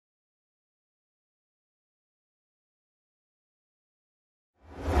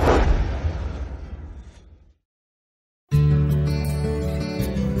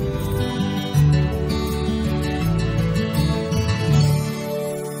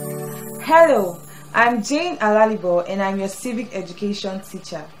Hello, I'm Jane Alalibo and I'm your civic education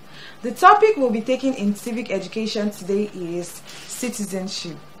teacher. The topic we'll be taking in civic education today is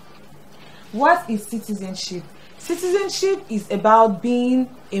citizenship. What is citizenship? Citizenship is about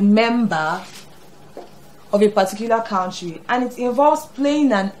being a member of a particular country, and it involves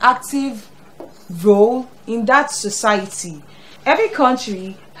playing an active role in that society. Every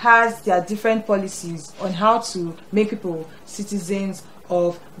country has their different policies on how to make people citizens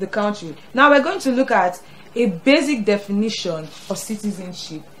of the country. Now we're going to look at a basic definition of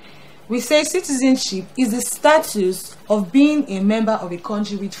citizenship. We say citizenship is the status of being a member of a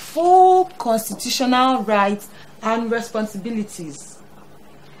country with full constitutional rights and responsibilities.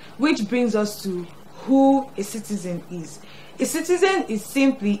 Which brings us to who a citizen is. A citizen is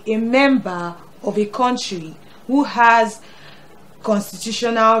simply a member of a country who has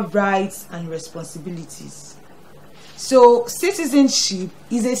constitutional rights and responsibilities. So citizenship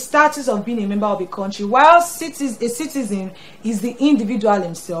is a status of being a member of a country, while a citizen is the individual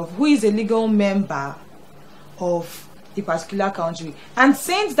himself who is a legal member of a particular country. And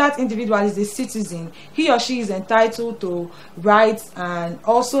since that individual is a citizen, he or she is entitled to rights and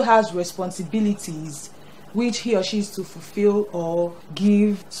also has responsibilities which he or she is to fulfill or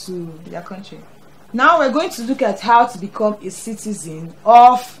give to their country. Now we're going to look at how to become a citizen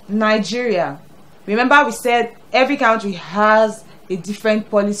of Nigeria. Remember, we said every country has a different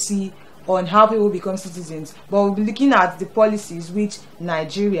policy on how people become citizens, but we'll be looking at the policies which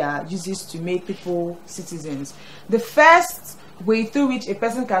Nigeria uses to make people citizens. The first way through which a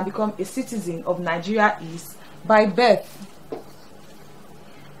person can become a citizen of Nigeria is by birth.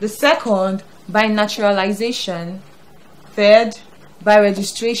 The second, by naturalization. Third, by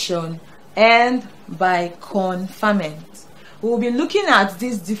registration. And by conferment. We will be looking at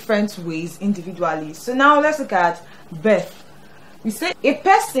these different ways individually. So now let's look at birth. We say a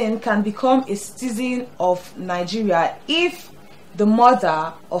person can become a citizen of Nigeria if the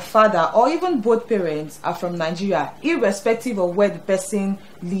mother or father or even both parents are from Nigeria, irrespective of where the person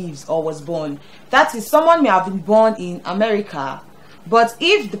lives or was born. That is, someone may have been born in America, but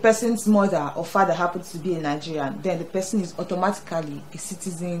if the person's mother or father happens to be a Nigerian, then the person is automatically a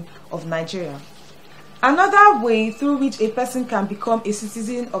citizen of Nigeria. Another way through which a person can become a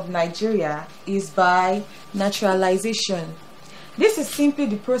citizen of Nigeria is by naturalization. This is simply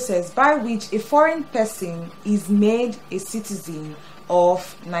the process by which a foreign person is made a citizen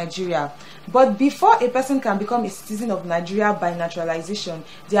of Nigeria. But before a person can become a citizen of Nigeria by naturalization,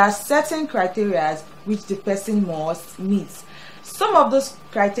 there are certain criteria which the person must meet. Some of those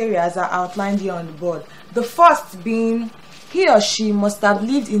criteria are outlined here on the board. The first being, he or she must have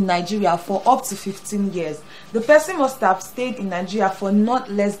lived in Nigeria for up to 15 years. The person must have stayed in Nigeria for not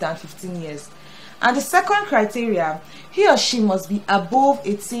less than 15 years. And the second criteria, he or she must be above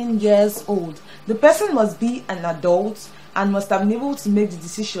 18 years old. The person must be an adult and must have been able to make the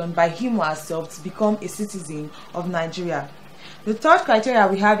decision by him or herself to become a citizen of Nigeria. The third criteria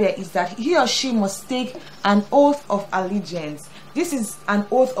we have here is that he or she must take an oath of allegiance. This is an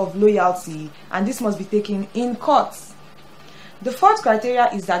oath of loyalty, and this must be taken in court. The fourth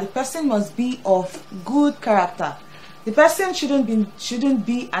criteria is that the person must be of good character. The person shouldn't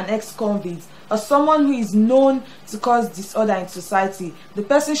be an ex-convict or someone who is known to cause disorder in society. The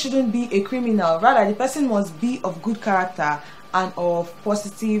person shouldn't be a criminal. Rather, the person must be of good character and of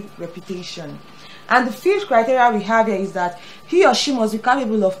positive reputation. And the fifth criteria we have here is that he or she must be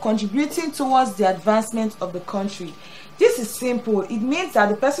capable of contributing towards the advancement of the country. This is simple. It means that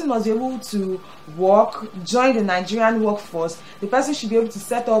the person must be able to work, join the Nigerian workforce. The person should be able to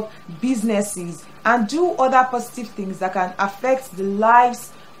set up businesses and do other positive things that can affect the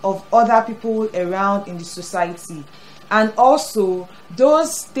lives of other people around in the society. And also,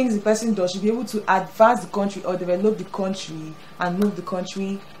 those things the person does should be able to advance the country or develop the country and move the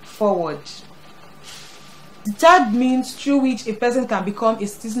country forward. The third means through which a person can become a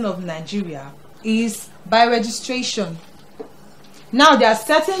citizen of Nigeria is by registration. Now, there are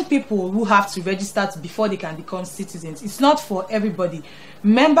certain people who have to register before they can become citizens. It's not for everybody.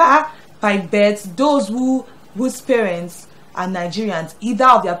 Remember, by birth, those whose parents are Nigerians, either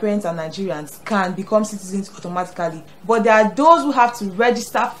of their parents are Nigerians, can become citizens automatically. But there are those who have to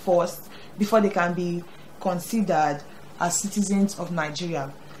register first before they can be considered as citizens of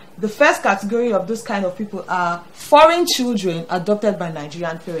Nigeria. The first category of those kind of people are foreign children adopted by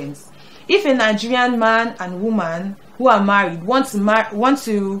Nigerian parents. If a Nigerian man and woman who are married want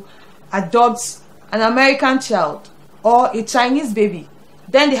to adopt an American child or a Chinese baby,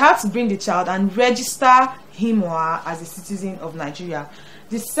 then they have to bring the child and register him or her as a citizen of Nigeria.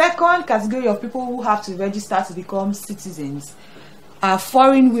 The second category of people who have to register to become citizens are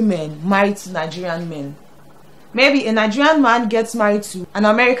foreign women married to Nigerian men. Maybe a Nigerian man gets married to an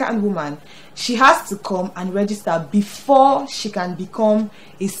American woman. She has to come and register before she can become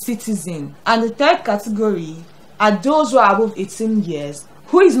a citizen. And the third category are those who are above 18 years,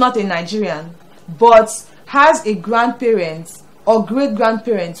 who is not a Nigerian, but has a grandparent or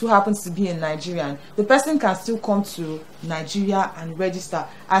great-grandparent who happens to be a Nigerian. The person can still come to Nigeria and register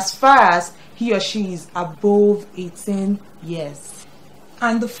as far as he or she is above 18 years.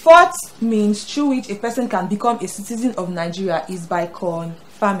 And the fourth means through which a person can become a citizen of Nigeria is by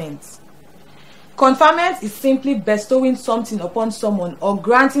conferment. Conferment is simply bestowing something upon someone or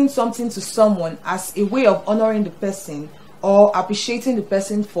granting something to someone as a way of honoring the person or appreciating the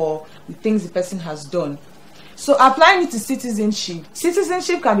person for the things the person has done. So applying it to citizenship,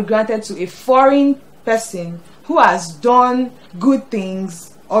 citizenship can be granted to a foreign person who has done good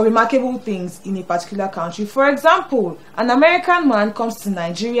things or remarkable things in a particular country. For example, an American man comes to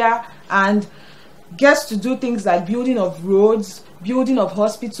Nigeria and gets to do things like building of roads, building of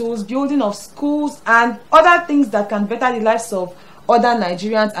hospitals, building of schools, and other things that can better the lives of other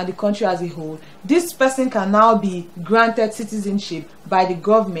Nigerians and the country as a whole. This person can now be granted citizenship by the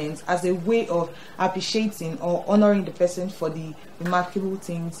government as a way of appreciating or honoring the person for the remarkable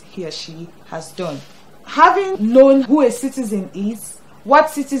things he or she has done. Having known who a citizen is, what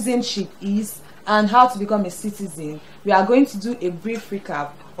citizenship is, and how to become a citizen, we are going to do a brief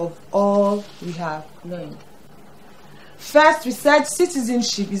recap of all we have learned. First, we said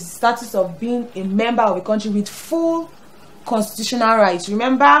citizenship is the status of being a member of a country with full constitutional rights.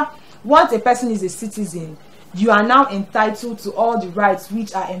 Remember, once a person is a citizen, you are now entitled to all the rights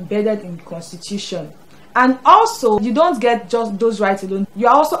which are embedded in the Constitution. And also, you don't get just those rights alone. You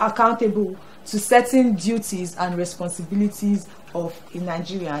are also accountable to certain duties and responsibilities of a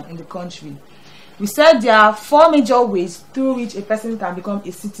Nigerian in the country. We said there are four major ways through which a person can become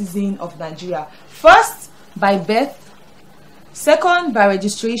a citizen of Nigeria. First, by birth. Second, by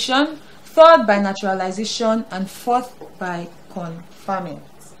registration. Third, by naturalization. And fourth, by conferment.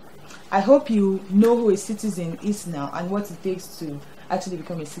 I hope you know who a citizen is now and what it takes to actually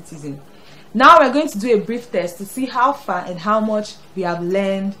become a citizen. Now we're going to do a brief test to see how far and how much we have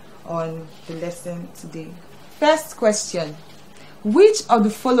learned on the lesson today. First question. Which of the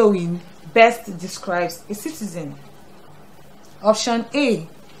following best describes a citizen? Option A,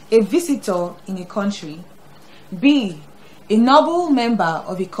 a visitor in a country. B, a noble member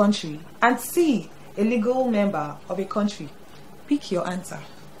of a country. And C, a legal member of a country. Pick your answer.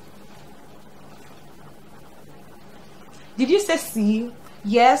 Did you say C?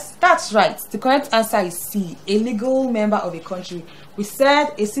 Yes, that's right. The correct answer is C, a legal member of a country. We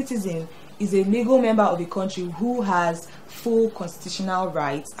said a citizen is a legal member of a country who has full constitutional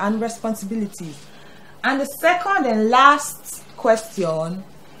rights and responsibilities. And the second and last question,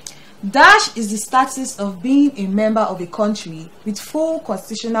 dash is the status of being a member of a country with full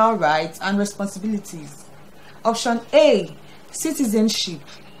constitutional rights and responsibilities. Option A, citizenship.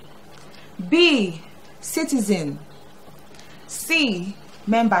 B, citizen. C,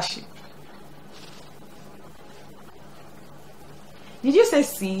 membership. Did you say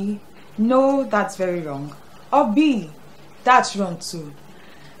C? No, that's very wrong. Or B? That's wrong too.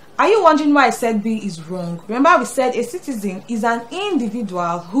 Are you wondering why I said B is wrong? Remember, we said a citizen is an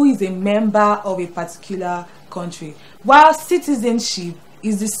individual who is a member of a particular country, while citizenship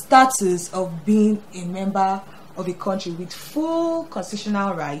is the status of being a member of a country with full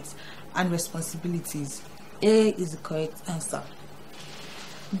constitutional rights and responsibilities. A is the correct answer.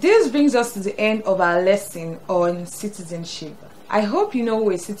 This brings us to the end of our lesson on citizenship. I hope you know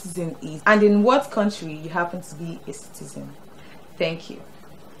who a citizen is and in what country you happen to be a citizen. Thank you.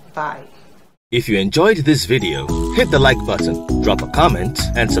 Bye. If you enjoyed this video, hit the like button, drop a comment,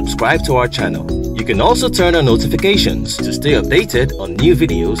 and subscribe to our channel. You can also turn on notifications to stay updated on new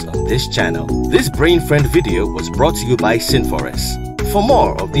videos on this channel. This Brain Friend video was brought to you by Sinforest. For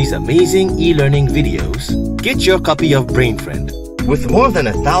more of these amazing e-learning videos, get your copy of Brain Friend. With more than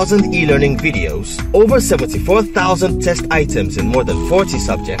 1,000 e-learning videos, over 74,000 test items in more than 40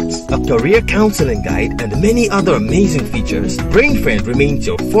 subjects, a career counseling guide, and many other amazing features, BrainFriend remains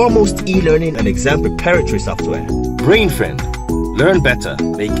your foremost e-learning and exam preparatory software. BrainFriend. Learn better,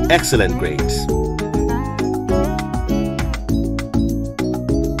 make excellent grades.